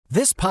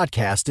This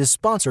podcast is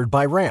sponsored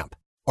by Ramp.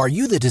 Are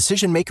you the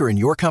decision maker in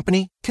your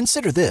company?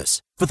 Consider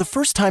this. For the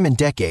first time in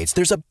decades,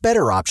 there's a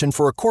better option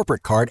for a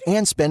corporate card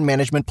and spend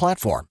management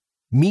platform.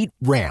 Meet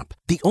Ramp,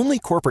 the only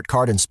corporate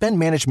card and spend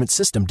management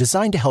system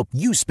designed to help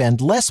you spend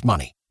less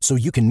money so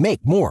you can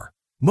make more.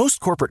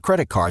 Most corporate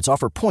credit cards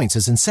offer points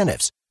as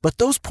incentives, but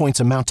those points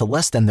amount to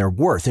less than their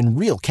worth in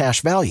real cash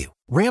value.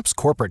 Ramp's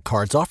corporate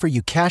cards offer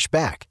you cash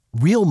back,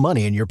 real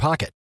money in your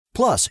pocket.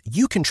 Plus,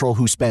 you control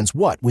who spends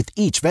what with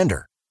each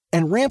vendor.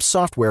 And Ramp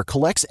software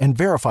collects and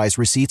verifies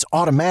receipts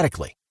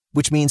automatically,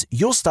 which means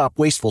you'll stop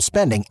wasteful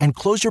spending and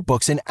close your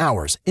books in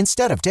hours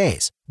instead of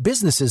days.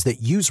 Businesses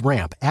that use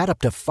Ramp add up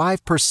to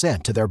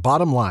 5% to their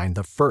bottom line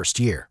the first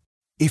year.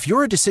 If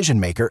you're a decision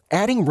maker,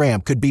 adding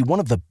Ramp could be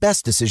one of the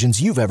best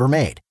decisions you've ever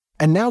made.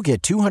 And now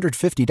get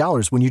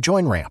 $250 when you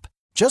join Ramp.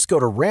 Just go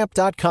to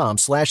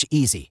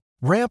ramp.com/easy.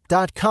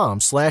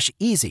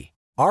 Ramp.com/easy.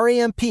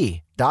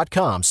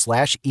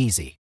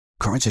 RAMP.com/easy.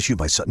 Cards issued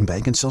by Sutton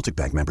Bank and Celtic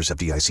Bank, members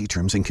FDIC.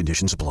 Terms and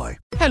conditions apply.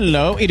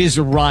 Hello, it is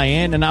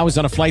Ryan, and I was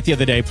on a flight the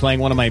other day playing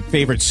one of my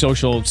favorite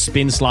social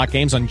spin slot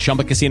games on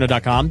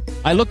ChumbaCasino.com.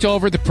 I looked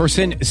over at the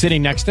person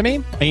sitting next to me,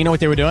 and you know what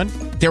they were doing?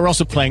 They were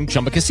also playing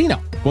Chumba Casino.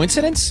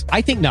 Coincidence?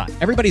 I think not.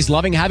 Everybody's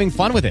loving having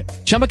fun with it.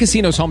 Chumba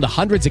Casino is home to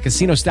hundreds of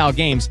casino-style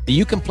games that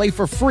you can play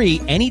for free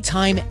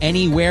anytime,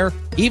 anywhere,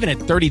 even at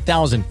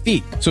 30,000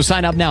 feet. So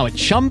sign up now at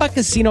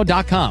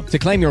ChumbaCasino.com to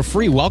claim your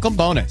free welcome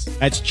bonus.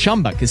 That's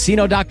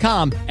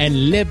ChumbaCasino.com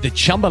and live the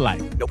Chumba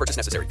life. No purchase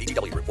necessary.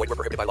 VGW. Void where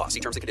prohibited by law.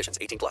 See terms and conditions.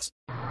 18+.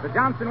 The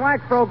Johnson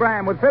Wax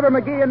Program with Fibber,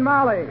 McGee, and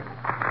Molly.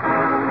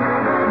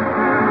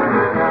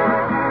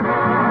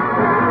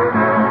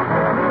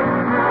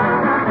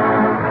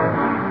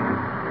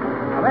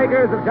 The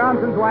makers of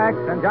Johnson's Wax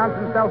and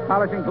Johnson's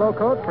Self-Polishing Glow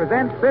Coat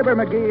present Fibber,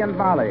 McGee, and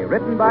Molly,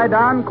 written by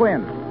Don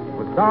Quinn,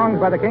 with songs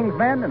by the King's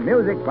Men and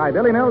music by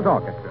Billy Mills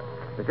Orchestra.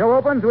 The show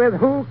opens with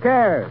Who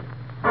Cares?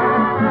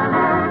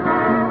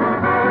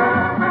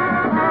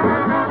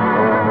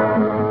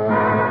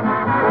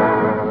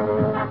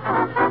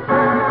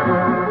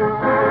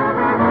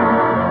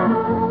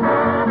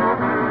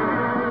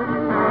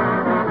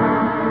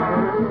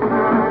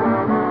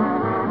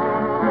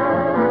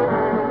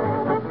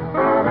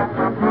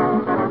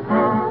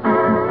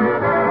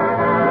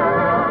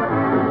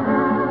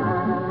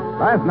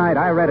 Last night,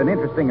 I read an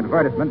interesting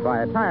advertisement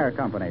by a tire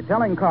company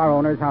telling car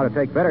owners how to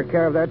take better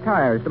care of their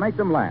tires to make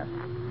them last.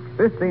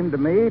 This seemed to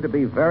me to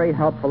be very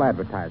helpful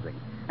advertising,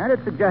 and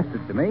it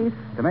suggested to me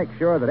to make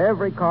sure that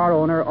every car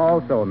owner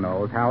also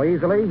knows how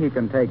easily he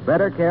can take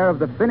better care of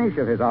the finish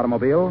of his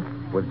automobile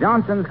with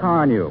Johnson's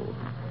Car New.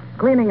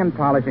 Cleaning and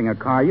polishing a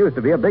car used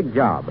to be a big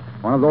job,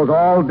 one of those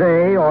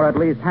all-day or at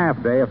least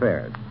half-day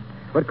affairs.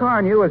 But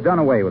Car New has done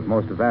away with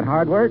most of that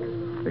hard work,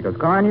 because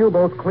Car New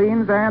both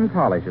cleans and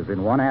polishes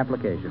in one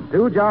application.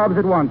 Two jobs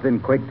at once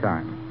in quick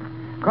time.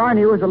 Car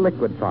New is a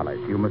liquid polish.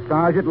 You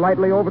massage it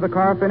lightly over the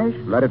car finish,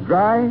 let it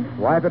dry,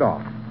 wipe it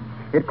off.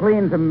 It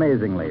cleans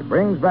amazingly,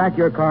 brings back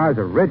your car's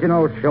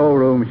original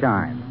showroom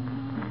shine.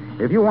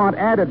 If you want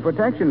added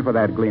protection for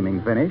that gleaming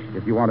finish,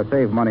 if you want to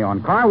save money on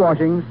car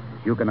washings,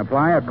 you can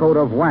apply a coat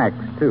of wax,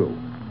 too.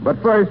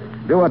 But first,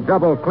 do a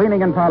double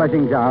cleaning and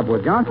polishing job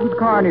with Johnson's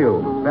Car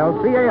New,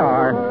 spelled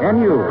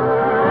C-A-R-N-U.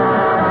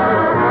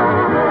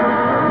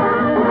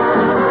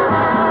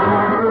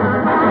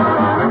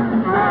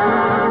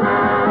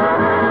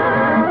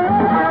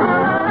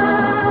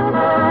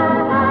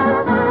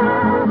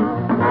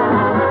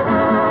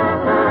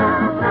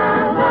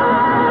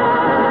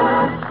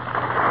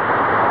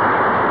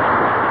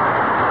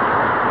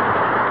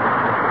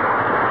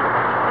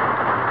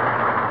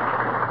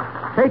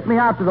 Take Me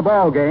Out to the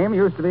Ball Game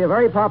used to be a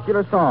very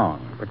popular song,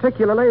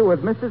 particularly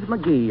with Mrs.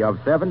 McGee of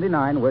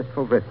 79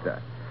 Wistful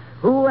Vista,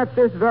 who at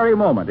this very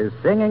moment is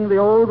singing the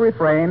old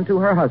refrain to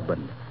her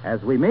husband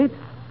as we meet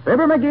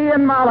Fibber, McGee,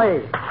 and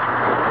Molly.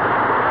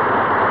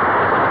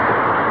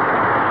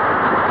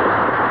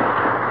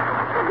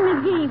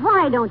 McGee,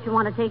 why don't you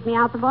want to take me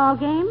out the ball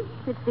game?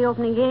 It's the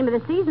opening game of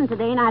the season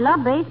today, and I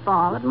love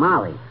baseball. But,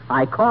 Molly,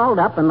 I called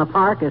up and the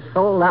park is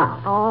sold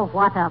out. Oh,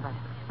 what of it?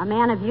 A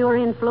man of your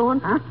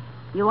influence? Huh?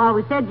 You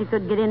always said you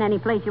could get in any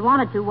place you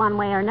wanted to, one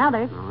way or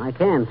another. Oh, I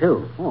can,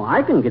 too. Oh,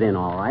 I can get in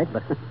all right,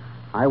 but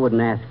I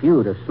wouldn't ask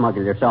you to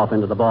smuggle yourself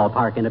into the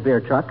ballpark in a beer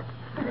truck.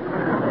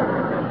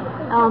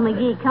 Oh,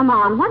 McGee, come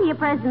on. What are you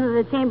president of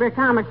the Chamber of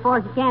Commerce for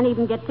if you can't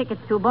even get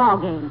tickets to a ball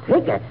game?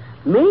 Tickets?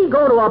 Me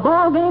go to a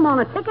ball game on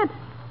a ticket?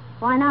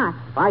 Why not?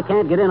 If I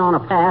can't get in on a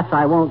pass,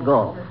 I won't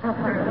go.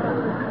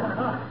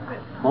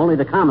 Only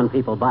the common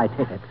people buy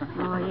tickets.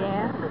 Oh,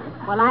 yeah?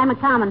 Well, I'm a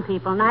common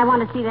people, and I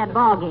want to see that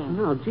ball game.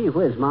 No, gee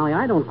whiz, Molly,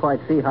 I don't quite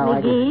see how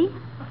McGee,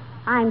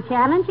 I'm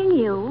challenging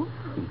you.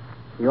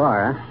 You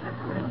are, huh?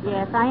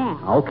 Yes, I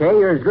am. Okay,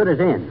 you're as good as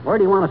in. Where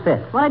do you want to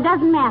sit? Well, it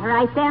doesn't matter.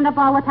 I stand up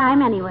all the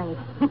time anyway.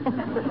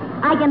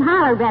 I can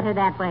holler better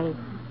that way.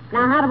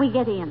 Now, how do we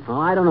get in?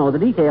 Oh, I don't know. The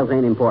details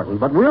ain't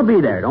important, but we'll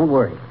be there. Don't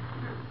worry.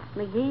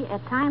 McGee,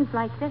 at times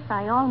like this,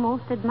 I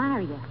almost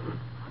admire you.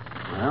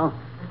 Well,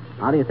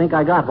 how do you think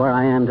I got where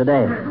I am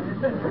today?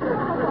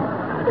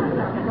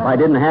 If I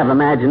didn't have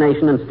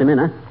imagination and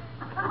stamina.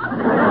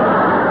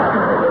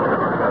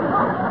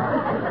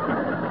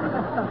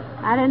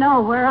 I don't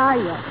know. Where are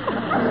you?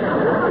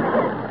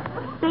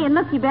 Say, and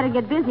look, you better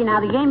get busy now.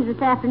 The game's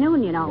this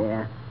afternoon, you know.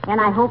 Yeah. And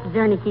I hope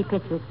Zernicke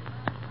pitches.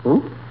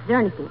 Who?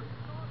 Zernicke.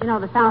 You know,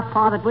 the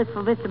southpaw that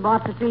Wistful Vista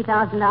bought for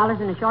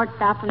 $3,000 and a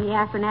shortstop from the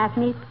Akron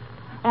Acme's,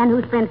 and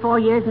who spent 4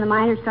 years in the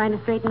minors trying to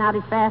straighten out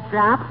his fast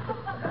drop.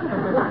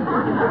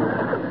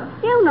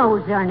 You know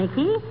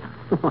Zernicke.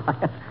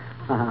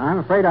 I'm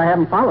afraid I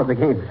haven't followed the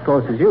game as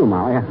close as you,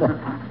 Molly.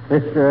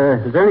 This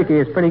Zernicke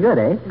is pretty good,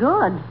 eh?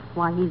 Good.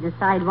 Why, he's a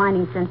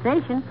sidewinding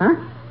sensation. Huh?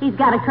 He's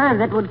got a curve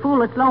that would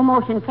fool a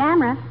slow-motion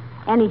camera,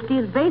 and he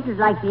steals bases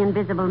like the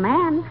Invisible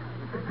Man.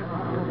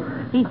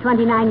 He's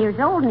 29 years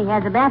old, and he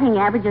has a batting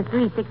average of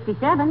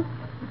 .367.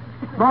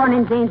 Born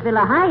in Zanesville,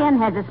 Ohio, and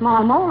has a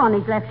small mole on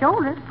his left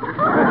shoulder.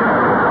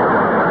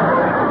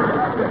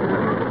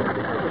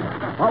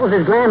 What was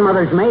his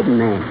grandmother's maiden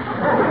name?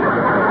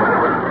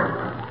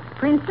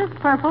 Princess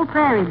Purple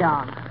Prairie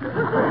Dog.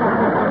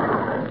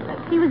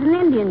 She was an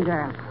Indian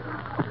girl.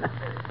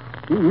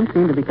 You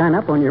seem to be kind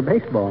of up on your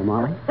baseball,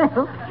 Molly.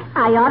 Well,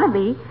 I ought to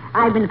be.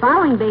 I've been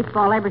following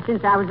baseball ever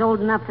since I was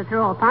old enough to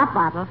throw a pop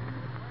bottle.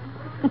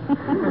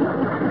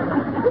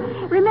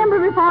 Remember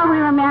before we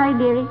were married,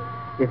 dearie?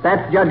 If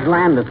that's Judge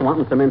Landis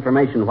wanting some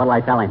information, what'll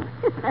I tell him?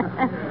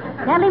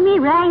 Tell him he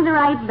rang the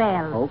right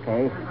bell.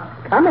 Okay.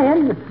 Come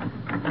in.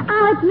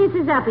 Oh, it's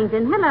Mrs.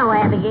 Uppington. Hello,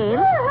 Abigail.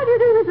 How do you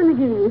do, Mr.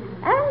 McGee?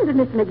 And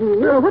Miss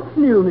McGee. What's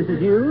new, Mrs.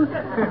 Hughes?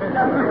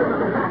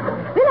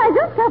 Well, I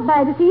just stopped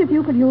by to see if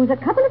you could use a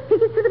couple of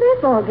tickets to the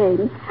baseball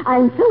game.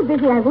 I'm so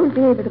busy I won't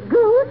be able to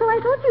go, so I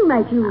thought you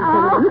might use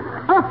them.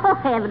 Oh,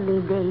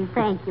 heavenly days.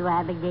 Thank you,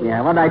 Abigail.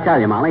 Yeah, what did I tell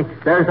you, Molly?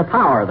 There's a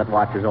power that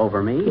watches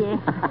over me. Yeah.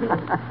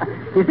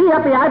 You see,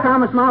 Uppy, I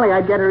promised Molly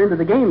I'd get her into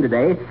the game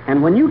today,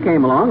 and when you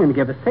came along and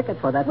give us tickets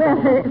for that... Well,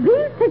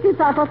 these tickets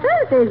are for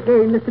Thursday's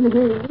game, Mr.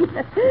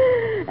 McGee.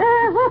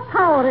 What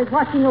power is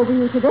watching over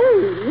you today?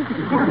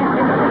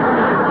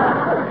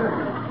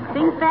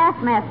 Think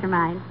fast,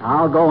 Mastermind.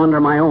 I'll go under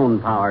my own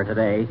power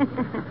today.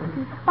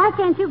 Why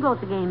can't you go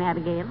to the game,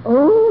 Abigail?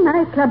 Oh,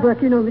 nice club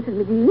work, you know,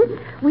 Mrs. McGee.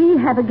 We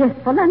have a guest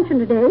for luncheon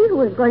today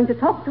who is going to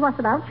talk to us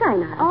about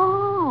China.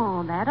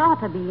 Oh, that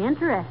ought to be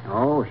interesting.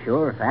 Oh,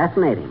 sure.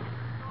 Fascinating.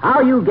 How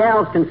you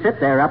gals can sit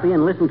there, Uppy,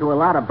 and listen to a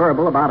lot of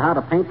burble about how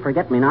to paint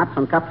forget-me-nots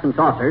on cups and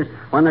saucers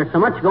when there's so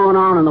much going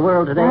on in the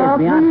world today. Now,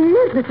 beyond...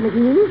 please, Mr.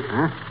 McGee.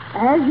 Huh?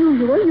 As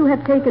usual, you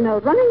have taken a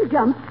running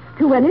jump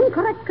to an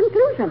incorrect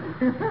conclusion.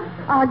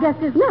 Our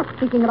guest is not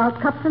speaking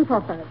about cups and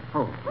saucers.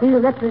 Oh. He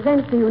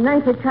represents the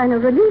United China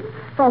Relief,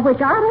 for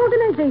which our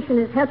organization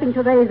is helping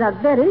to raise a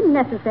very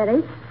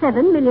necessary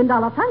 $7 million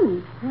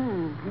fund.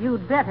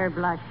 You'd better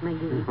blush,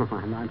 McGee. Oh,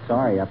 I'm not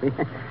sorry, Uppy.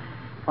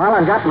 While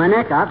I've got my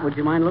neck out, would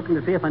you mind looking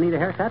to see if I need a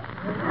haircut?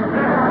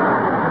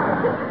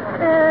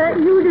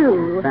 You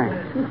do. Thanks.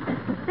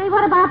 Say,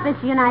 what about this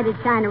United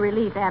China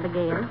Relief,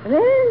 Abigail?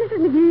 Well, Mrs.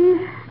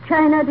 McGee,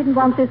 China didn't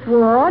want this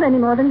war any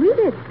more than we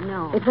did.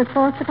 No. It was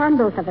forced upon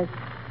both of us.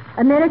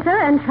 America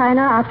and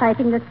China are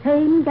fighting the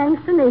same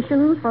gangster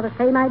nations for the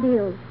same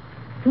ideals.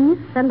 Peace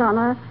and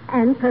honor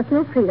and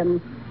personal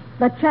freedom.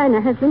 But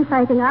China has been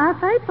fighting our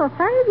fight for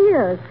 5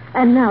 years,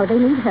 and now they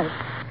need help.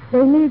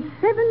 They need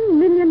 $7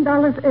 million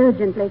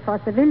urgently for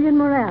civilian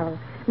morale,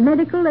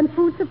 medical and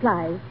food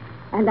supplies.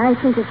 And I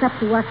think it's up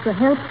to us to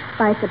help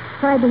by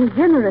subscribing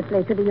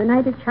generously to the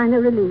United China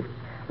Relief.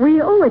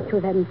 We owe it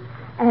to them,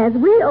 as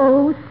we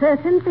owe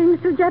certain things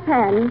to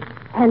Japan,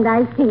 and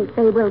I think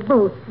they will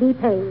both be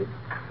paid.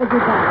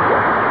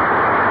 Goodbye.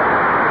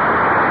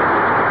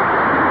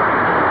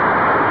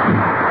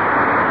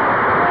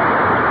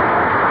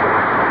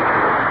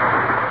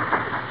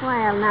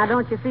 Well, now,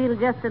 don't you feel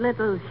just a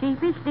little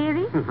sheepish,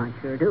 dearie? I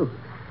sure do.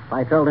 If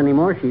I felt any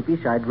more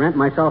sheepish, I'd rent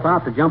myself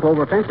out to jump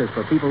over fences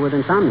for people with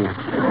insomnia.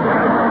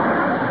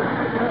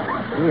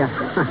 Yeah.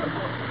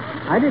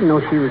 I didn't know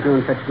she was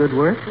doing such good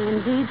work.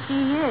 Indeed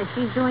she is.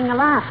 She's doing a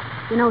lot.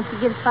 You know, she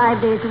gives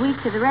 5 days a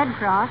week to the Red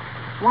Cross,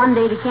 1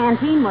 day to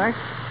canteen work,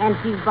 and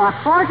she's bought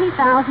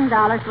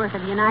 $40,000 worth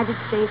of United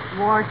States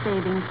War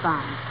Savings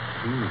Bonds.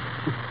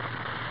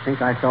 I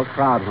think I felt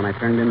proud when I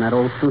turned in that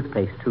old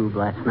toothpaste tube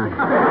last night.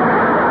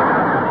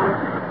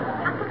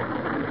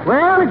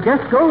 Well, it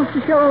just goes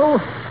to show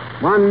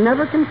one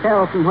never can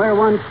tell from where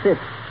one sits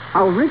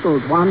how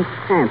wrinkled one's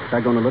pants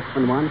are going to look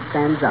when one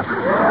stands up.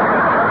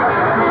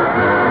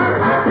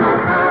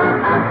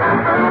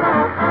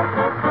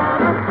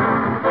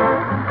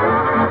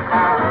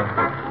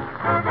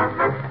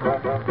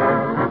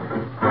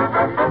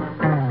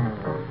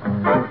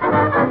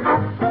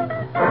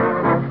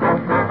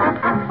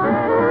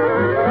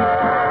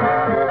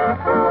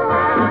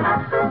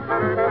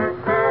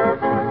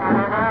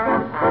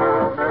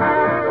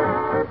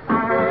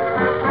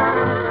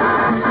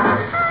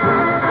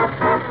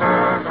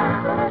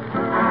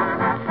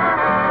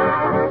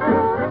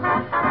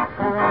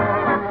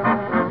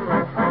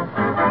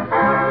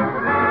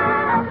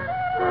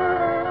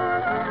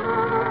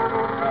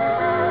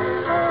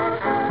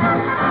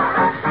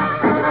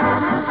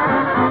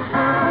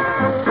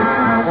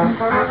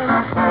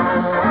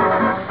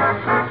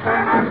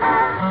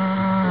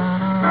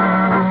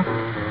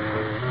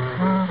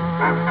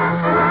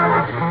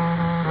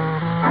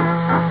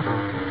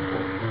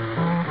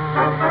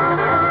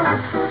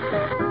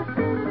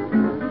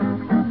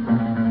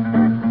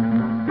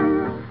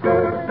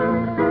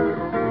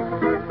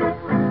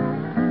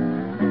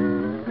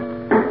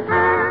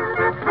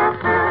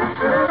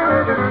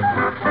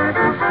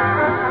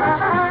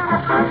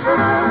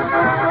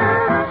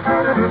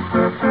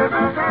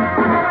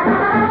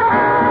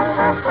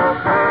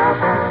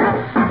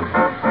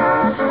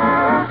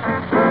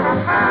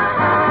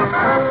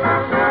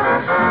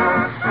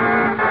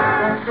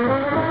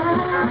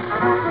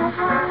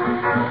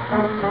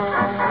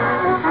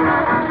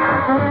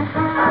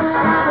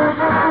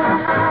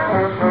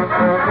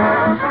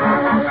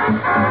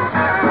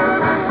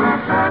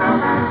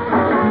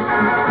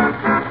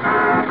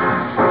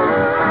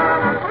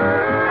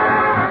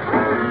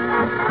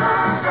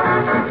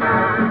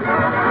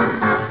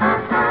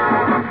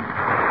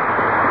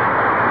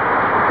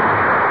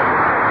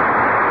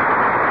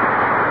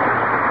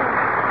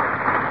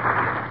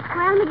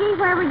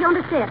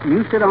 sit.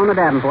 You sit on the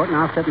davenport, and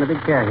I'll sit in the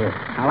big chair here.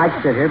 I like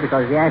to sit here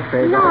because the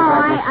ashtrays... No,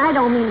 I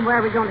don't mean where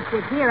we're going to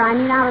sit here. I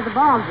mean out of the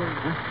ball game.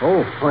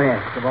 Oh,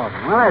 yes, the ball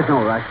game. Well, there's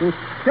no rush. We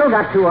still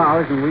got 2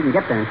 hours, and we can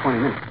get there in 20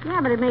 minutes.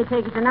 Yeah, but it may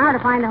take us an hour to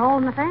find a hole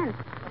in the fence.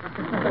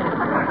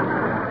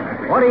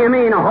 What do you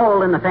mean, a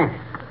hole in the fence?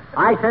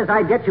 I says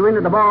I'd get you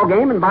into the ball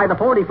game, and by the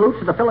 40 flutes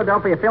of the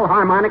Philadelphia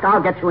Philharmonic,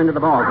 I'll get you into the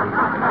ball game.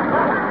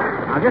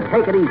 Now, just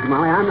take it easy,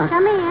 Molly. I'm not...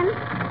 Come in.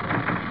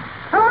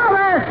 Hello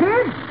there,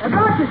 kids. I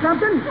brought you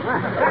something.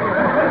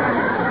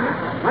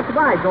 Much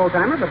obliged,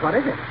 old-timer, but what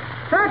is it?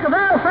 Sack of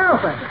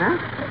alfalfa. Huh?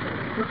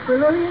 It's for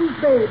Lillian's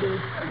baby.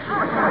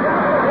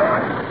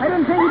 I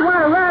didn't think you'd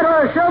want a red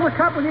or a silver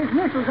cup with his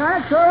initials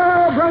on it, so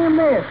I'll bring him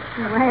this.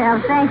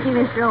 Well, thank you,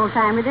 Mr.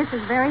 Oldtimer. This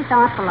is very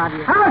thoughtful of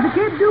you. How's the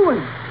kid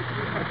doing?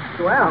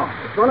 Well,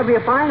 it's going to be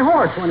a fine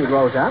horse when he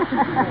grows up.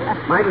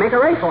 Might make a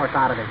racehorse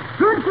out of it.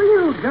 Good for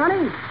you,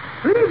 Johnny.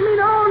 Leave me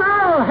know and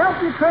I'll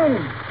help you train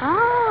him.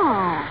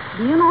 Oh.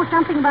 Do you know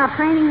something about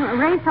training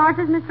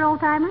racehorses, Mr.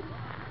 Oldtimer?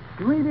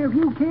 Do either of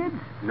you kids?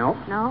 No.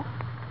 No.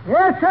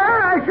 Yes, sir,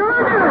 I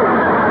sure do.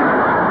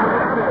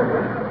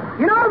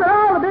 You know that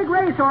all the big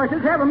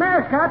racehorses have a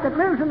mascot that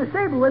lives in the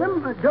stable with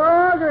them, a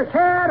dog or a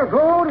cat or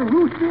goat or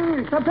rooster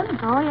or something?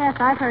 Oh, yes,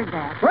 I've heard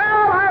that. Well,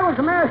 I was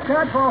a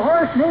mascot for a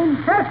horse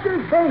named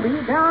Chester's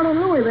Baby down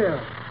in Louisville.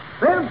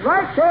 Lived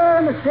right there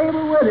in the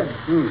stable with him.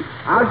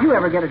 How'd you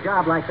ever get a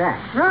job like that?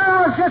 No,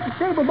 I was just a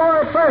stable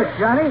boy at first,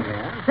 Johnny.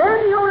 Yeah?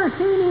 Then the owner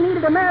seen he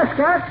needed a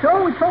mascot,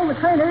 so we told the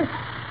trainer,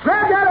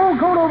 grab that old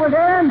goat over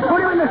there and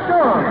put him in the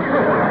store.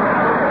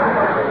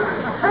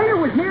 The trainer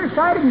was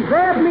nearsighted and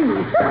grabbed me.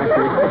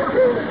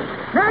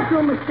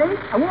 Natural mistake.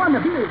 I won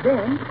the beard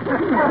then.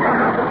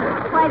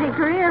 Quite a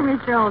career,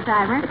 Mr.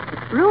 Oldtimer.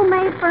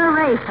 Roommate for a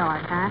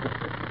racehorse, huh?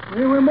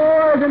 We were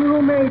more than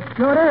roommates,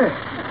 daughter.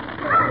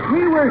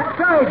 We were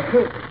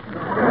sidekicks.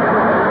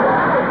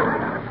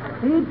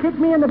 He'd kick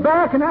me in the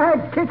back, and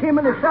I'd kick him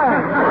in the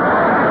side.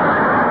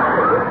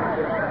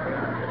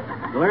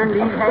 Learned to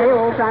eat hay,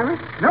 old-timer?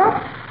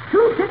 Nope.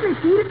 2 ticklish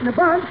eat it in a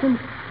bunch, and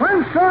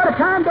 1 straw at a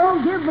time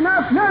don't give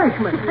enough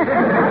nourishment.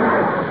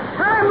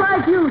 I'm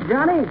like you,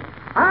 Johnny.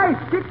 I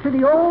stick to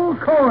the old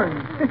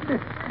corn.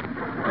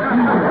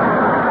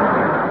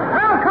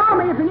 Well, call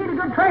me if you need a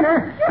good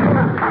trainer.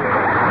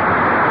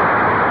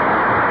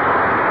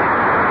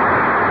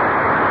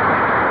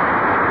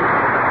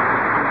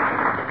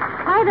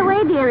 By the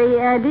way,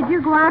 dearie, did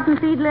you go out and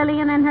feed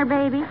Lillian and her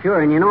baby?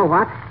 Sure, and you know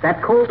what?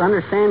 That colt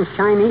understands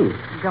Chinese.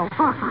 Go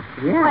on.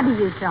 Yeah. What are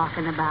you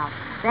talking about?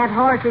 That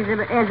horse is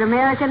as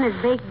American as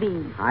baked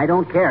beans. I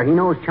don't care. He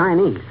knows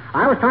Chinese.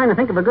 I was trying to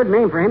think of a good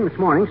name for him this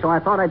morning, so I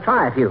thought I'd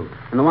try a few.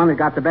 And the one that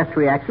got the best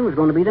reaction was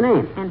going to be the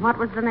name. And what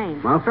was the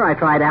name? Well, sir, I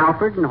tried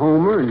Alfred and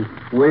Homer and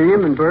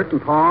William and Bert and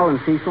Paul and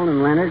Cecil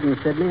and Leonard and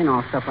Sidney and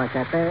all stuff like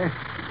that there.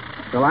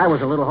 Till I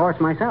was a little horse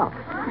myself.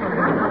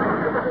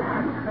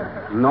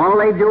 And all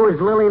they'd do is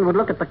Lillian would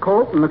look at the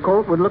colt, and the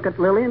colt would look at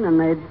Lillian, and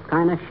they'd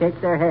kind of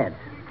shake their heads.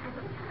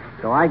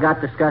 So I got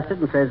disgusted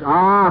and says,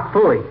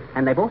 phooey.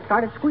 And they both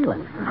started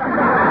squealing.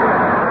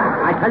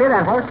 I tell you,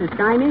 that horse is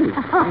Chinese.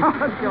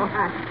 Oh,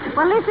 George.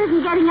 Well, this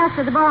isn't getting us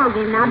to the ball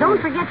game. Now,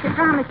 don't forget your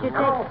promise you take...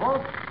 Hello,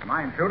 folks. Am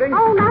I intruding?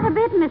 Oh, not a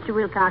bit, Mr.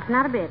 Wilcox,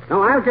 not a bit.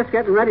 No, I was just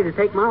getting ready to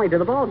take Molly to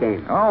the ball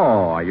game.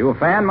 Oh, are you a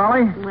fan,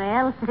 Molly?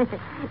 Well,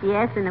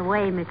 yes, in a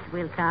way, Mr.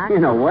 Wilcox.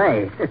 In a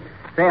way.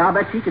 Say, I'll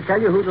bet she could tell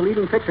you who the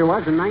leading pitcher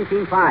was in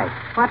 1905.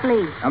 What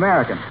league?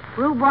 American.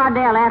 Rube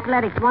Waddell,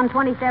 Athletics,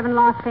 127,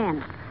 lost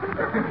 10.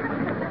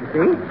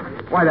 See?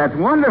 Why, that's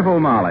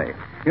wonderful, Molly.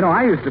 You know,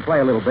 I used to play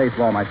a little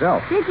baseball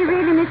myself. Did you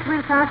really, Mr.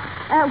 Wilcox?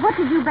 What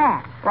did you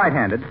bat?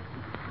 Right-handed.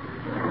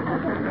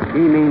 He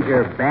means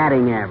your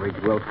batting average,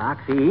 Wilcox.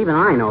 See, even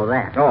I know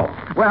that. Oh,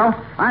 well,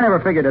 I never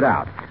figured it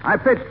out. I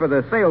pitched for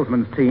the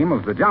salesman's team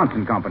of the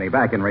Johnson Company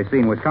back in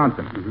Racine,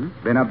 Wisconsin. Mm-hmm.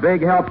 Been a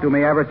big help to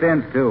me ever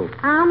since, too.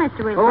 How,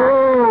 Mr. Wilcox?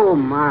 Oh,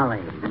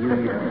 Molly.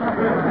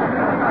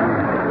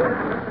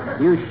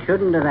 You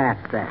shouldn't have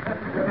asked that.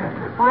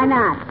 Why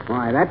not?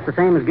 Why, that's the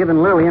same as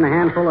giving Lillian a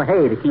handful of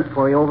hay to keep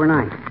for you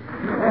overnight.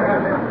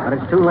 But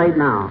it's too late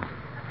now.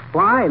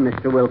 Why,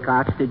 Mr.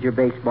 Wilcox, did your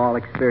baseball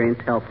experience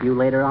help you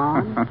later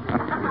on?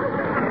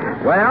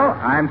 Well,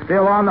 I'm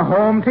still on the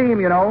home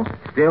team, you know.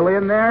 Still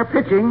in there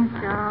pitching.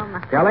 Oh, my...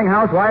 Telling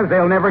housewives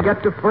they'll never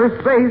get to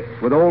first base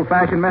with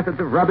old-fashioned methods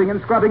of rubbing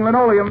and scrubbing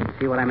linoleum.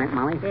 See what I meant,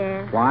 Molly?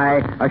 Yes. Why,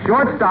 a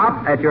short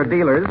stop at your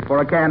dealer's for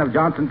a can of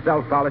Johnson's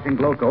self-polishing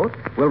glow coat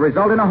will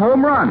result in a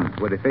home run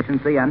with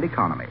efficiency and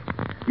economy.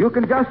 You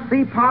can just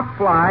see Pop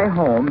fly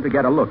home to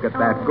get a look at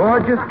that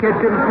gorgeous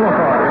kitchen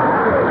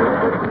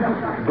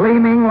floor.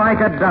 Gleaming like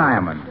a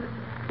diamond.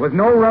 With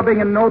no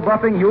rubbing and no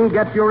buffing, you'll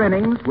get your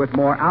innings with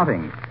more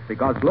outings.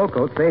 Because Glow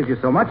Coat saves you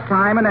so much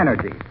time and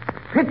energy.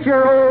 Pitch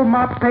your old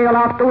mop pail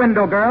out the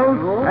window,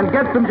 girls, and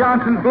get some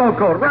Johnson's Glow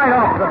Coat right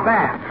off the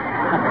bat.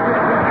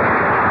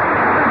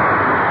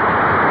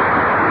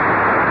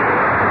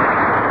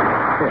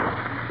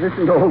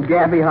 Listen to old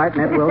Gabby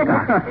Hartnett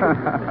Wilcox.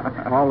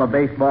 All the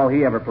baseball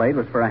he ever played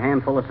was for a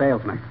handful of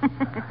salesmen.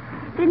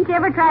 Didn't you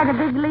ever try the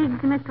big leagues,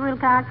 Mr.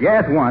 Wilcox?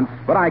 Yes, once,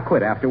 but I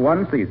quit after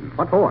one season.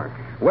 What for?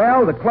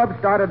 Well, the club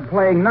started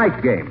playing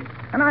night games,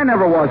 and I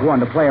never was one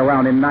to play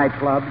around in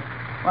nightclubs.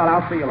 Well,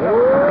 I'll see you later.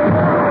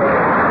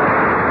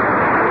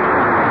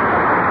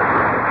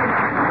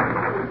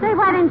 Say,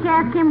 why didn't you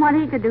ask him what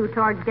he could do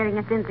towards getting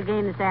us into the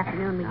game this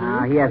afternoon,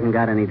 McGee? He hasn't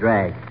got any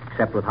drag,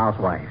 except with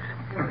housewives.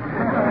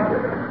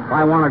 If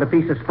I wanted a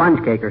piece of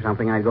sponge cake or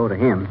something, I'd go to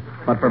him.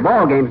 But for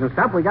ball games and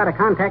stuff, we got to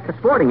contact the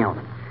sporting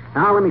element.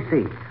 Now, let me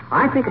see.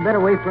 I think a better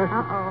way for us...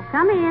 Uh-oh.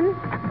 Come in.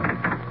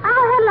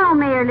 Oh, hello,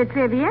 Mayor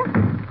Latrivia.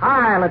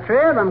 Hi,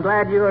 Latriv. I'm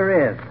glad you are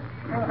in.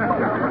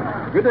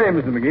 Good day,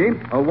 Mr. McGee.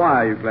 Oh,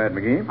 why are you glad,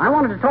 McGee? I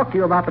wanted to talk to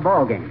you about the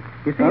ball game.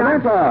 You see,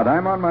 That's odd.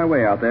 I'm on my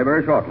way out there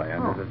very shortly,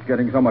 and as it's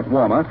getting so much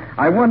warmer,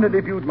 I wondered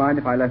if you'd mind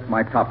if I left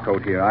my top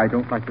coat here. I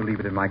don't like to leave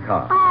it in my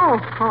car. Oh,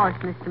 of course,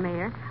 Mr.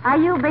 Mayor. Are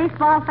you a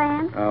baseball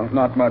fan? Oh,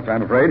 not much,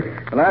 I'm afraid.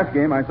 The last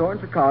game I saw in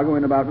Chicago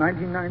in about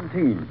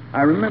 1919.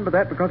 I remember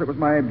that because it was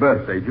my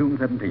birthday, June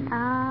 17th.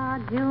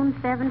 June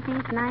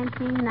 17th,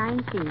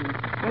 1919.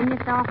 Then you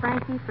saw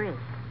Frankie Frisch.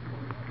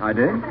 I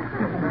did? Of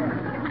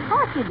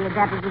course you did.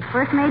 That was his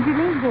first major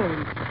league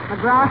game.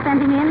 McGraw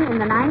sent him in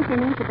the ninth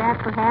inning to bat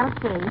for Hal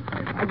King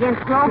against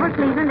Grover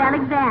Cleveland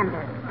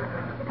Alexander.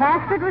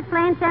 Paxford was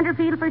playing center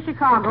field for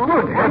Chicago.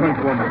 Good heavens,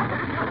 woman.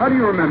 How do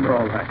you remember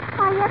all that?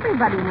 Why,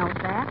 everybody knows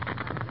that.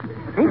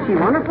 ain't she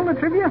wonderful, the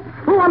trivia?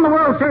 Who won the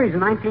World Series in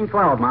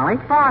 1912, Molly?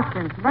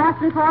 Boston.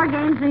 Boston 4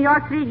 games, New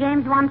York 3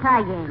 games, 1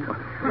 tie game.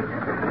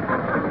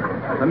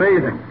 It's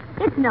amazing.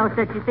 It's no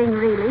such a thing,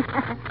 really.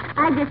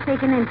 I just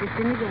take an interest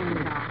in the game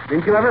and all.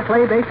 Didn't you ever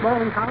play baseball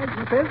in college,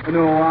 you said?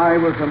 No, I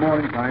was more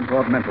inclined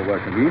toward mental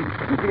work, McGee.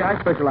 You see, I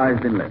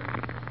specialized in lists.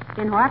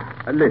 In what?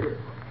 Lists.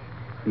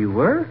 You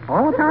were?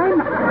 All the time?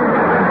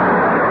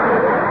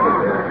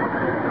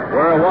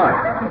 Were what?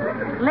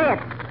 Lit.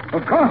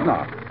 Of course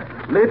not.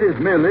 Lit is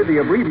merely the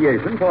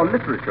abbreviation for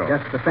literature.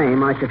 Just the same,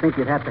 I should think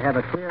you'd have to have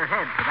a clear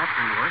head for that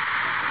kind of work.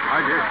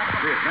 I did.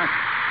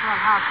 Well,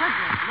 how could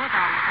you? Lit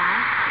all the time.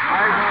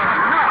 I was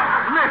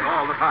not lit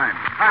all the time.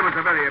 I was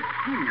a very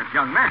genius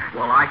young man.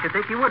 Well, I should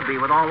think you would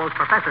be with all those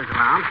professors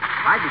around.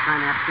 I'd be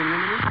trying to ask him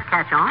to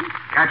catch on.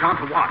 Catch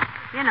on to what?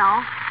 You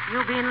know,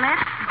 you being lit.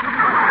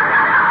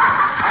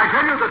 I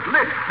tell you that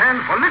lit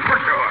stands for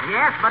literature.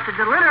 Yes, but the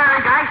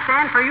literary guy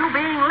stands for you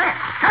being lit.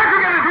 Can't you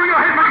get it through your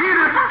head,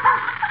 McGee?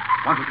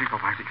 1, 2, 3, 4,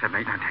 5, 6, 7,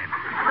 8, 9, 10.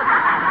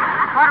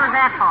 What was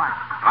that for?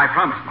 I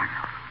promised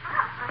myself.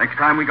 Next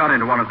time we got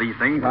into one of these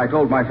things, I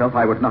told myself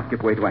I would not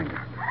give way to anger.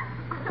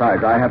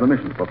 Besides, I have a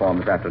mission to perform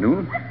this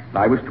afternoon.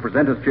 I wish to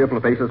present as cheerful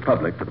a face as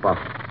public to the boss.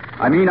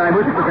 I wish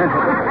to present...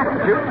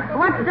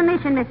 What's the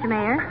mission, Mr.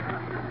 Mayor?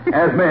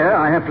 As mayor,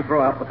 I have to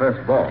throw out the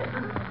first ball.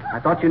 I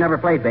thought you never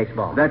played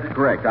baseball. That's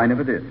correct. I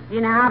never did. Do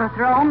you know how to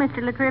throw,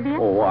 Mr. Latrivia?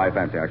 Oh, I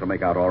fancy I shall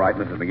make out all right,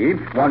 Mrs. McGee.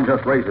 One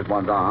just raises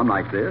one's arm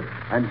like this.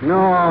 And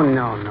no.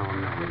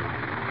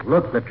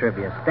 Look,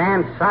 Latrivia.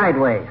 Stand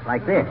sideways,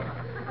 like this.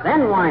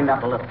 Then wind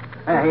up a little.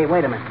 Hey,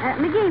 wait a minute.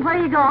 McGee, where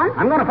are you going?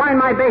 I'm going to find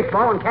my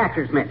baseball and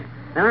catcher's mitt.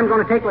 Then I'm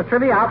going to take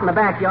Latrivia out in the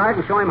backyard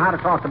and show him how to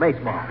toss the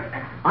baseball.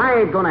 I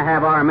ain't going to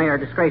have our mayor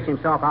disgrace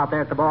himself out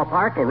there at the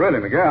ballpark. Oh, really,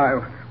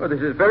 McGee? Well,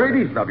 this is very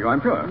decent of you, I'm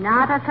sure.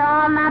 Not at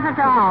all, not at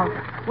all.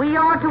 We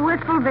owe it to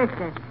Wistful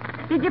Vista.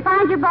 Did you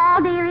find your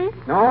ball, dearie?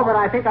 No, but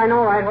I think I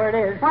know right where it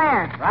is.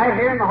 Where? Right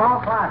here in the hall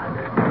closet.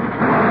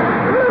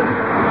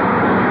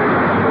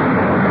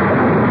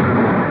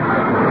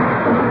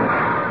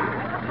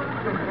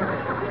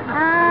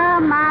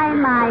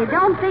 My.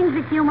 Don't things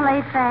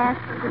accumulate fast?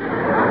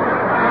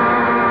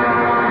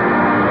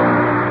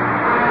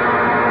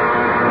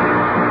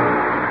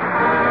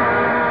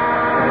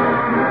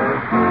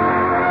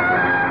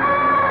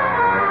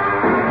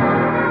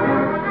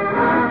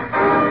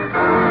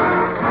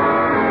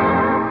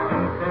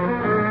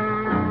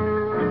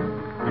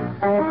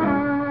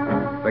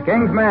 The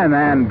King's Men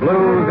and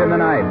Blues in the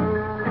Night.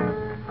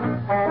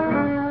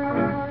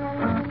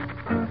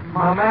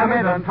 My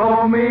mammy done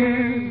told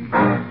me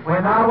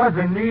when I was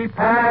in knee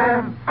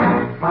pad.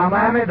 My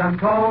mammy done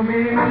told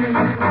me, son,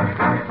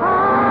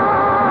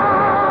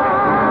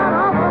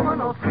 a woman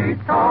will sweet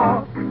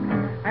talk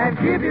and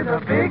give you the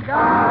big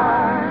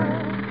eye.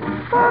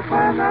 But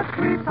when that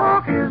sweet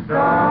talk is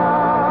done,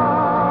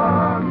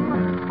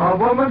 a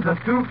woman's a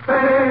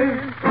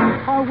two-faced,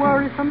 a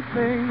worrisome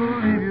thing who'll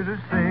leave you to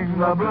sing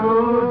the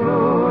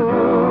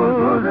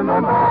blues in the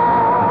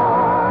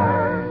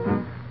night.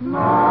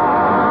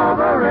 Now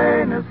the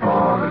rain is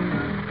falling,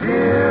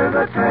 hear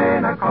the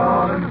train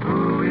a-calling,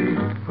 hooey,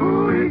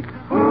 hooey,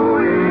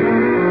 hooey.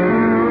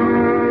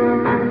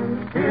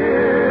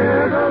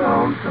 Hear the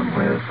lonesome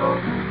whistle,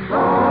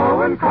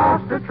 blowing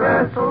across the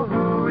trestle,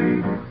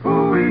 hooey,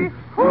 hooey,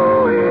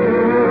 hooey.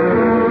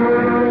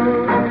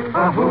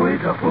 A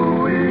hooey's a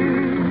hooey.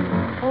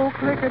 Oh,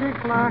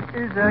 clickety-clack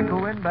is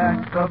echoing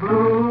back the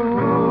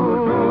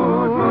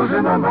blues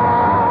in the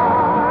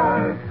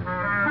night.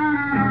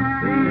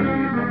 The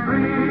evening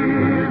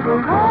breeze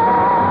will come.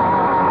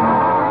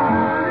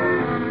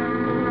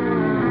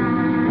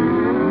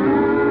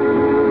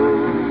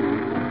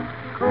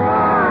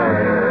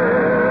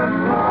 Crying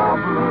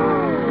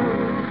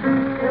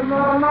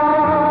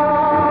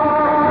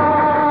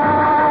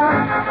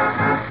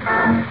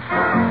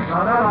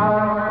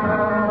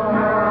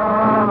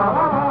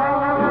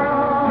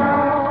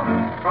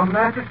From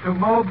Natchez to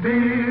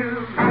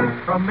Mobile,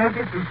 from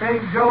Memphis to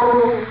St.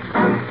 Joe,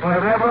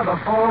 wherever the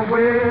four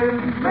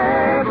winds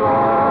may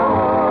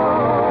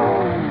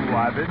blow.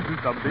 I've been to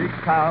some big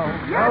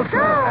towns, Yes,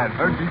 sir. and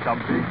heard me some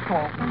big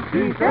talk.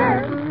 He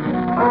said,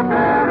 But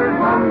there is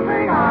one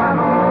thing I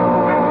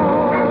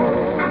know.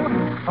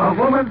 A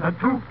woman's a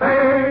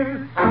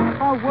two-faced,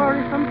 a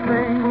worrisome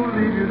thing who'll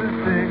leave you to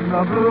sing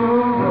the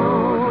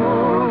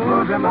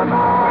blues in the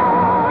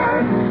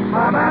night.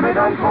 My mammy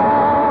done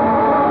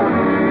called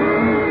me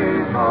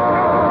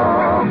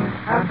home.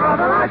 And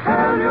brother, I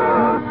tell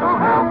you, so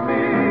help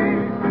me,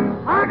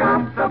 I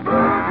got the blues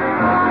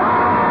in the night.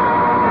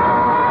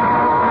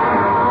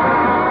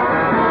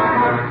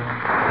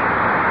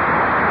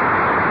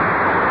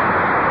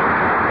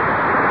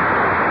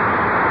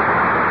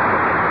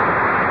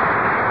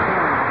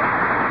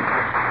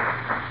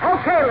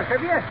 Okay,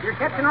 Latrivia, you're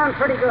catching on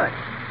pretty good.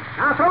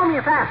 Now throw me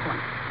a fast one.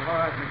 All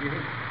right,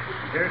 McGee.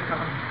 Here it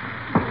comes.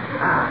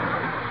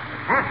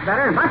 That's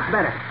better, much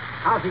better.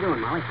 How's he doing,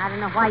 Molly? I don't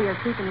know why you're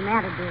keeping him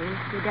at it, dearie.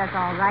 He does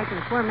all right, and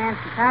the poor man's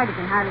so tired he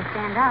can hardly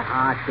stand up.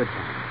 Ah, it's good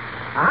for him.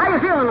 How you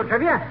feeling,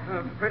 Latrivia?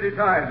 Pretty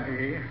tired,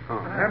 McGee.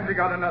 Haven't you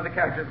got another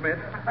catcher's mitt?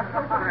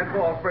 That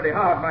ball's pretty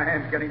hard. My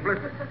hand's getting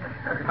blistered.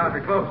 I can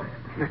hardly close it.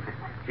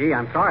 Gee,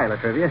 I'm sorry,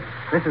 Latrivia.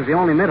 This is the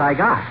only mitt I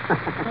got.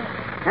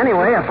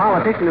 Anyway, a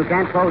politician who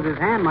can't close his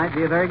hand might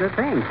be a very good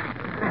thing.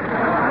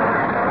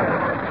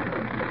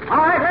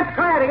 All right, let's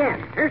try it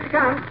again. Here she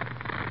comes.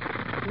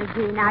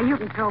 McGee, now you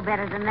can throw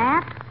better than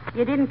that.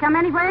 You didn't come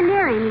anywhere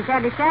near him. He's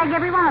had to shag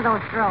every one of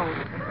those throws.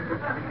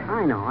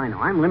 I know.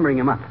 I'm limbering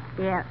him up.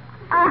 Yeah.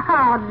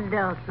 Oh,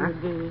 look,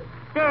 McGee.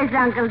 There's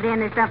Uncle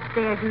Dennis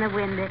upstairs in the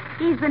window.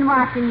 He's been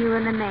watching you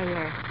and the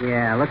mayor.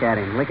 Yeah, look at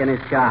him, licking his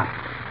chops.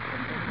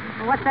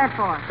 Well, what's that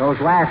for? Those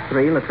last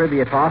three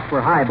Latrivia tossed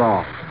were high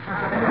ball.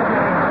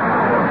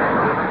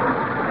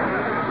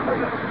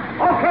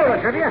 Okay,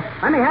 Latrivia,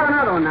 let me have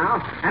another one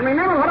now. And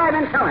remember what I've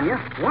been telling you.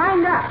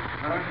 Wind up.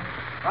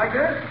 Like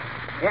this?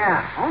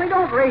 Yeah, only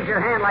don't raise your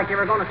hand like you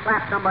were going to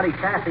slap somebody's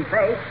sassy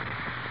face.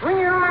 Swing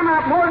your arm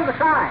out more to the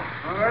side.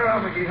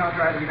 Well, McGee, I'll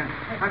try it again.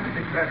 I'm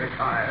getting very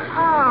tired.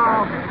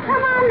 Oh,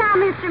 come on now,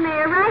 Mr.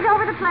 Mayor. Right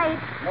over the plate.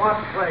 What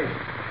place?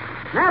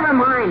 Never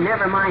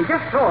mind.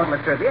 Just throw it,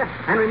 Latrivia.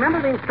 And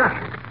remember the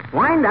instructions.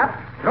 Wind up,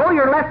 throw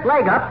your left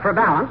leg up for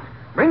balance,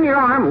 bring your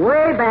arm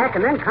way back,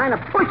 and then kind of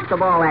push the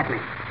ball at me.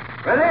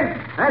 Ready?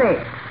 Ready.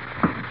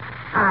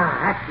 Ah,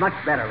 that's much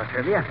better,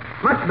 Latrivia.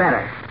 Much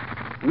better.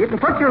 You can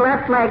put your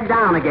left leg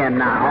down again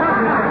now.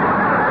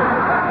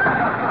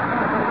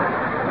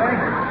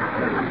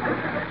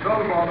 Thanks.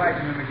 Throw the ball back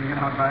to me, McGee, and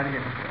I'll try it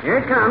again. Here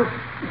it comes.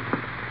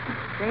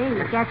 Say, he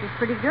catches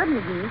pretty good,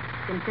 McGee,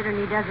 considering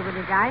he does it with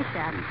his eyes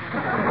shut.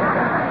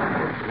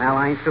 Well,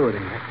 I ain't through with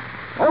him yet.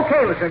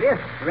 Okay, Latrivia.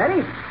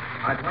 Ready?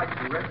 I'd like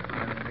to rest a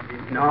minute,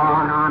 McGee.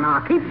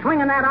 No. Keep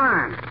swinging that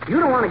arm. You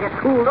don't want to get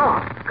cooled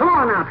off. Come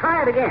on now,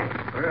 try it again.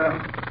 Well,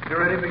 you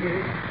ready,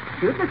 McGee?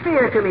 Shoot the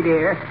spear to me,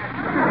 dear.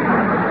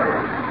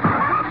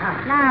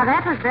 Now,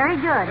 that was very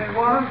good. It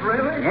was,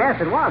 really?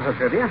 Yes, it was,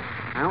 Latrivia.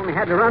 I only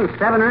had to run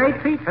 7 or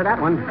 8 feet for that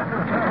one.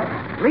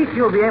 At least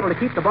you'll be able to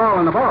keep the ball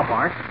in the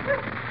ballpark.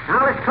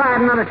 Now, let's try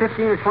it another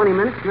 15 or 20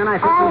 minutes, and then I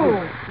think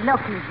Look,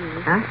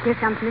 McGee. Huh? Here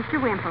comes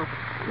Mr. Wimple.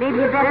 Maybe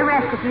you'd better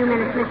rest a few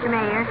minutes, Mr.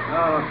 Mayor.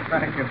 Oh,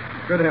 thank you.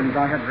 Good heavens,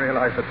 I hadn't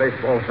realized that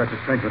baseball was such a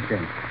strenuous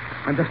game.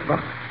 I'm just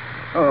about...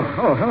 Oh,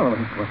 hello,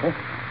 Mr. Whipple.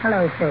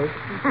 Hello, folks.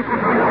 Good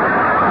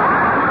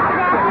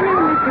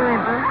afternoon, Mr.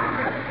 Wimple.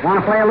 Want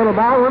to play a little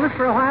ball with us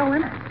for a while,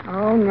 then?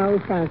 Oh, no,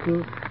 thank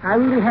you. I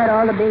really had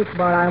all the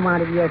baseball I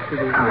wanted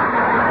yesterday.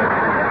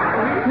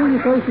 Sweetie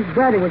Face's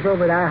brother was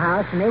over at our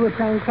house, and they were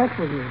playing catch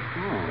with me.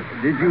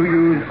 Did you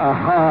use a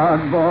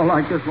hard ball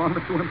like this one,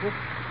 Mr. Wimple?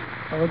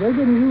 Oh, they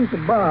didn't use the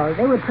ball.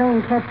 They were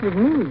playing catch with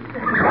me.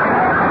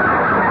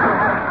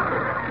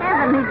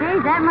 Heavenly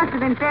days, that must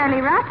have been fairly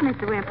rough,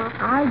 Mr. Wimple.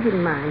 I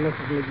didn't mind,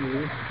 Mrs.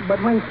 McGee.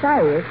 But when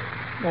Cyrus,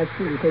 that's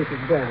Sweetie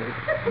Face's brother,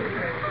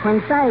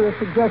 when Cyrus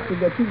suggested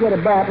that you get a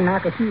bat and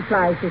knock a few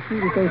flies for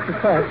Sweetie Face to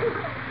catch,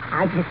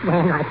 I just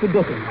ran like the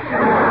dickens.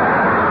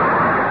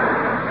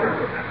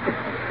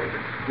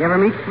 You ever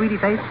meet Sweetie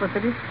Face,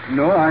 Latrivia?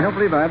 No, I don't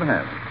believe I ever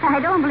have. I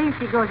don't believe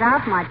she goes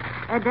out much.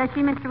 Does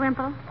she, Mr.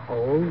 Wimple?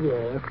 Oh,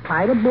 yes,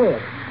 quite a bit.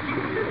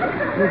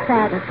 In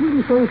fact,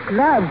 Sweetie Face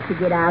loves to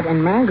get out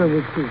and mangle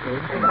with people.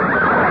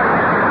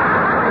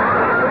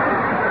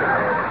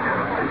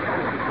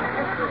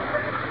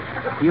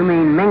 You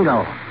mean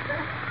mingle?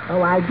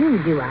 Oh, I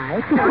do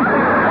I?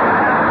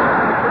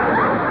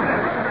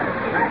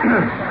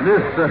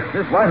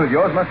 This wife of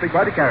yours must be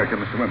quite a character,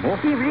 Mr. Wimple.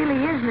 She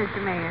really is,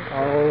 Mr. Mayor.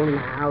 Oh,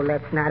 now,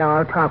 let's not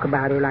all talk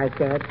about her like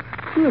that.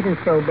 She isn't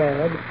so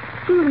bad.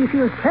 She really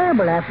feels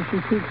terrible after she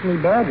treats me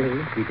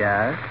badly. She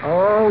does?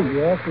 Oh,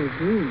 yes,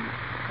 indeed.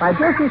 Why,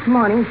 just this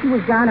morning, she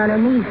was down on her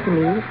knees to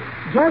me,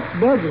 just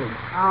begging.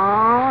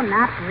 Oh,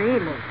 not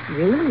really.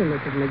 Really,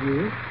 Mrs.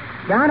 McGee?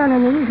 Down on her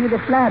knees with a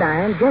flat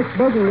iron, just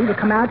begging me to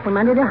come out from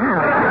under the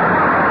house.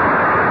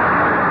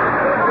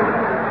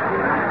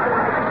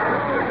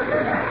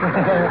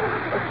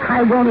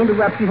 I won't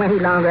interrupt you any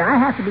longer. I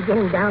have to be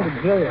getting down to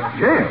jail.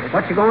 Jail?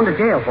 What you going to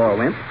jail for,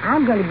 Wimp?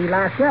 I'm going to be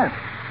locked up.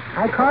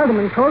 I called them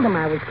and told them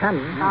I was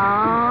coming.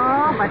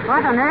 Oh, but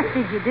what on earth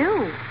did you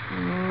do?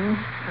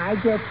 I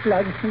just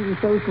slugged Susie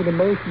face with a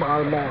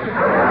baseball bat.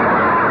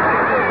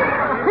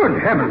 Good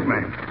heavens,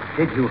 man.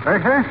 Did you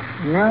hurt her?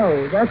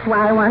 No, that's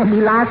why I want to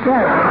be locked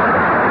up.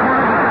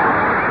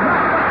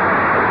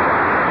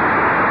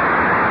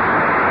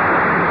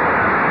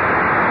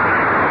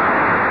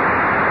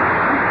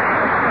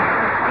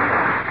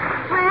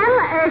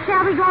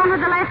 Shall we go on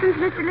with the lessons,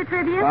 Mr.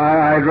 Latrivia?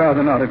 I'd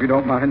rather not, if you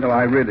don't mind, though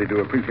I really do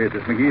appreciate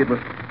this, McGee. It was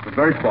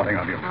very sporting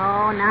of you.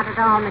 Oh, not at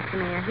all, Mr.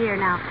 Mayor. Here,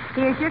 now.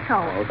 Here's your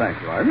coat. Oh, thank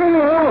you.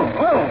 No.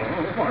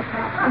 What's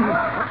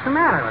the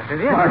matter,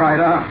 Latrivia? My right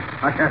arm.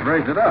 I can't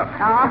raise it up.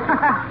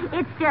 Oh,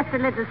 it's just a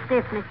little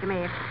stiff, Mr.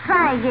 Mayor.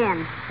 Try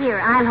again.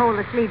 Here, I'll hold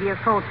the sleeve of your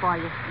coat for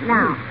you.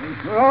 Now.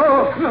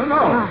 No. It's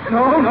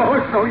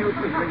no use,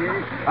 Miss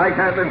McGee. I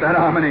can't lift that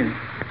arm an inch.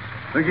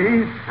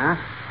 McGee? Huh?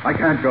 I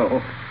can't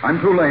go. I'm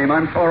too lame.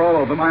 I'm sore all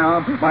over. My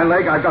arm, my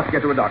leg. I've got to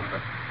get to a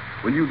doctor.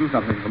 Will you do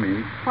something for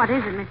me? What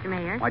is it, Mr.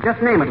 Mayor? Why,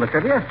 just name it,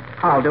 Latrivia.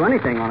 I'll do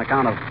anything on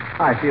account of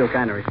I feel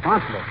kind of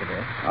responsible for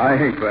this. I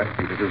hate to ask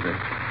you to do this.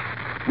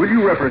 Will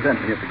you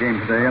represent me at the game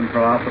today and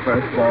throw out the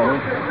first ball?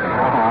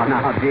 Oh,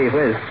 now, gee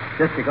whiz.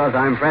 Just because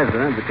I'm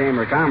president of the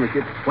Chamber of Commerce,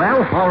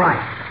 well, all right.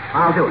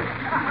 I'll do it.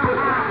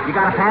 You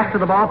got a pass to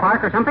the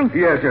ballpark or something?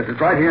 Yes. It's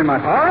right here in my...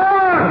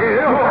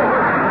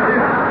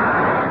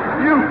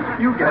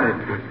 You get it.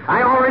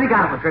 I already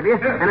got it,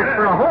 Latrivia. And it's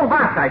for a whole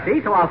box, I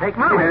see, so I'll take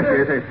mine.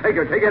 Yes. Take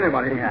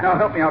anybody. Yeah. Now,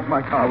 help me out to my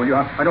car, will you?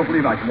 I don't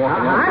believe I can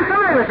walk alone. I'm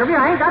sorry, Latrivia.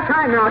 I ain't got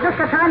time now. I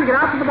just got time to get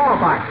out to the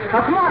ballpark.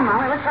 Now, come on,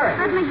 Molly. Let's hurry.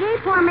 But McGee,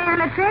 poor Mayor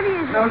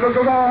Latrivia is... No, go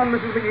on,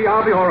 Mrs. McGee.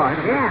 I'll be all right.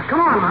 Yeah, come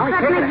on, Molly.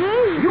 But Take it.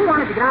 McGee... You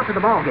wanted to get out to the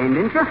ball game,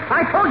 didn't you?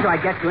 I told you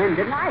I'd get you in,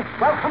 didn't I?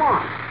 Well, come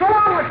on. So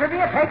long,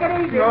 Latrivia. Take it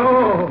easy.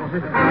 No.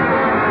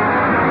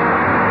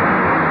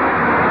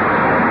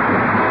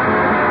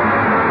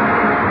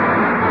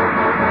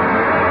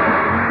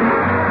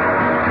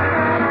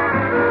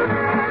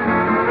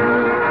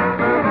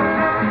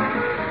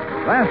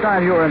 Last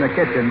time you were in the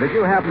kitchen, did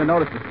you happen to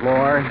notice the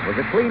floor? Was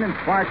it clean and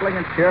sparkling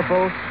and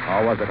cheerful?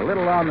 Or was it a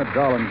little on the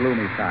dull and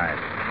gloomy side?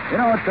 You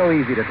know, it's so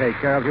easy to take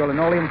care of your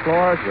linoleum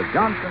floors with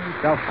Johnson's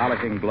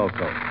self-polishing Glow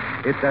Coat.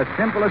 It's as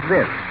simple as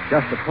this.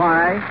 Just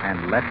apply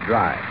and let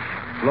dry.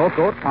 Glow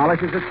Coat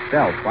polishes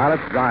itself while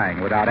it's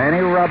drying without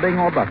any rubbing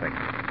or buffing.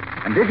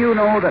 And did you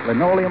know that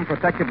linoleum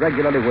protected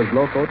regularly with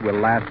Glow Coat will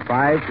last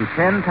 5 to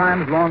 10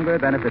 times longer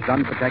than if it's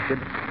unprotected?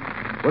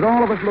 With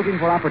all of us looking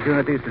for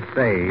opportunities to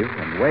save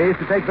and ways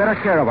to take better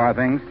care of our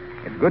things,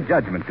 it's good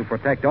judgment to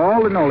protect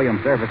all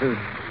linoleum surfaces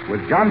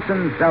with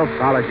Johnson's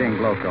self-polishing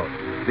Glow Coat.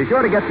 Be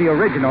sure to get the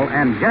original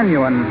and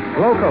genuine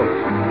Glow Coat.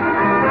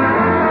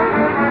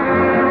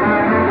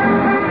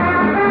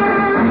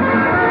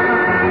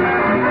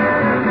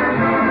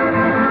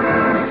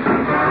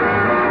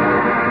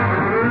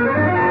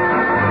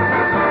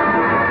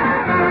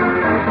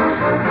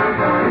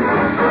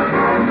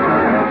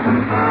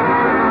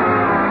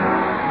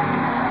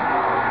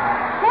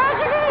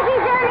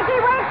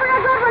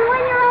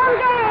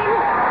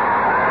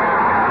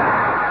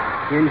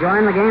 You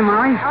enjoying the game,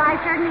 Molly? Oh, I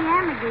certainly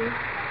am, McGee.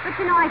 But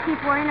you know, I keep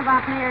worrying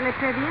about Mayor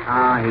Latrivia.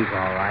 Ah, he's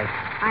all right.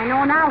 I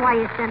know now why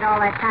you spent all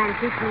that time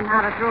teaching him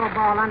how to throw a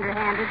ball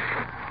underhanded.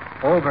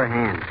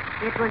 Overhand.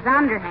 It was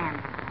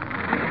underhand.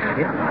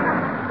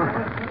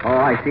 Oh,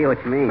 I see what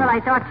you mean. Well,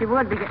 I thought you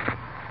would because...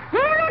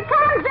 Here it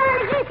comes,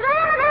 McGee!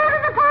 Slam it out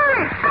of the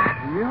park!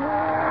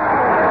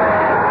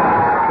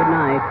 Good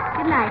night.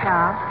 Good night,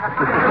 all.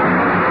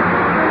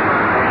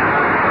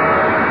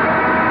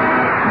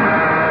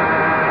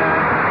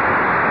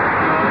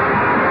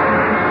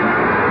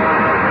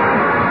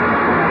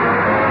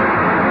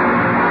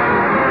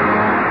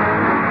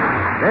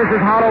 This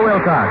is Harlow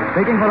Wilcox,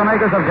 speaking for the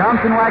makers of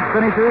Johnson Wax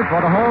Finishes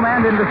for the home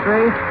and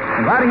industry,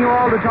 inviting you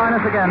all to join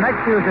us again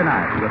next Tuesday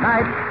night. Good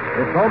night.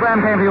 This program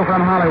came to you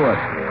from Hollywood.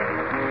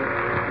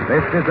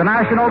 This is the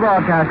National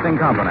Broadcasting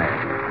Company.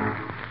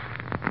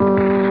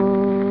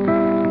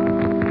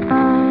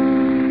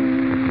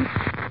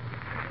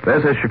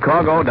 This is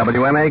Chicago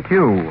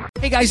WMAQ.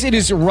 Hey, guys, it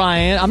is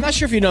Ryan. I'm not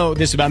sure if you know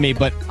this about me,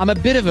 but I'm a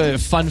bit of a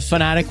fun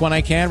fanatic when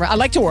I can. I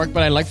like to work,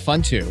 but I like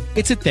fun, too.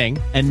 It's a thing.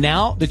 And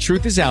now the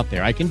truth is out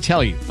there. I can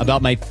tell you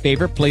about my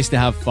favorite place to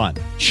have fun.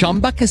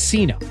 Chumba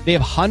Casino. They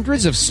have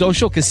hundreds of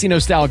social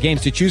casino-style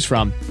games to choose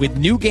from with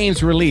new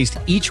games released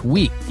each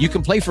week. You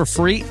can play for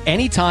free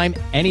anytime,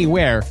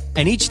 anywhere,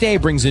 and each day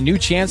brings a new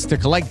chance to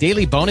collect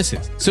daily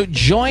bonuses. So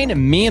join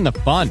me in the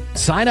fun.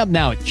 Sign up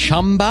now at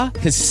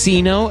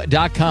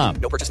ChumbaCasino.com.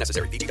 No purchase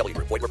necessary. VGW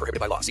Group. Void where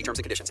prohibited by law. See terms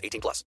and conditions.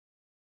 18+.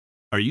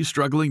 Are you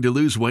struggling to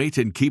lose weight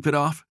and keep it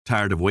off?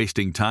 Tired of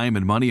wasting time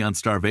and money on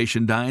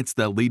starvation diets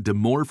that lead to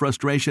more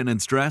frustration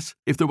and stress?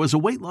 If there was a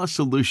weight loss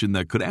solution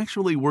that could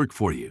actually work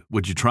for you,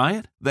 would you try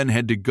it? Then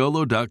head to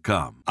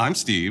Golo.com. I'm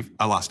Steve.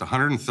 I lost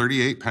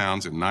 138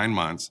 pounds in 9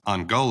 months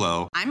on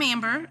Golo. I'm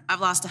Amber. I've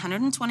lost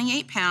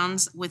 128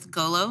 pounds with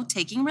Golo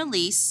Taking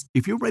Release.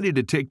 If you're ready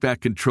to take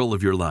back control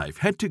of your life,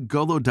 head to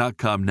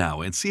Golo.com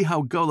now and see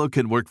how Golo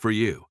can work for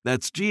you.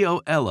 That's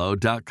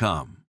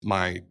GOLO.com.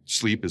 My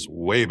sleep is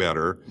way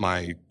better.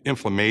 My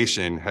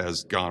inflammation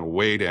has gone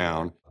way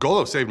down.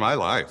 Golo saved my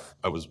life.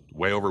 I was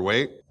way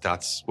overweight.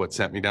 That's what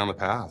sent me down the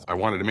path. I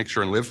wanted to make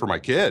sure and live for my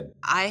kid.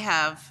 I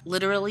have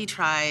literally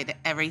tried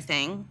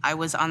everything. I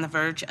was on the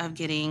verge of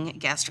getting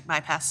gastric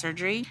bypass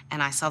surgery,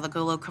 and I saw the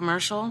Golo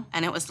commercial,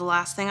 and it was the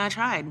last thing I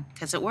tried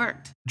because it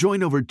worked.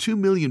 Join over 2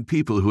 million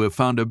people who have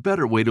found a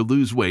better way to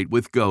lose weight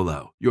with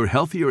Golo. Your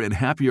healthier and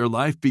happier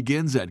life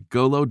begins at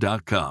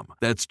Golo.com.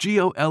 That's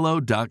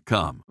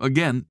GOLO.com.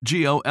 Again,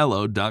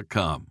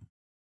 GOLO.com.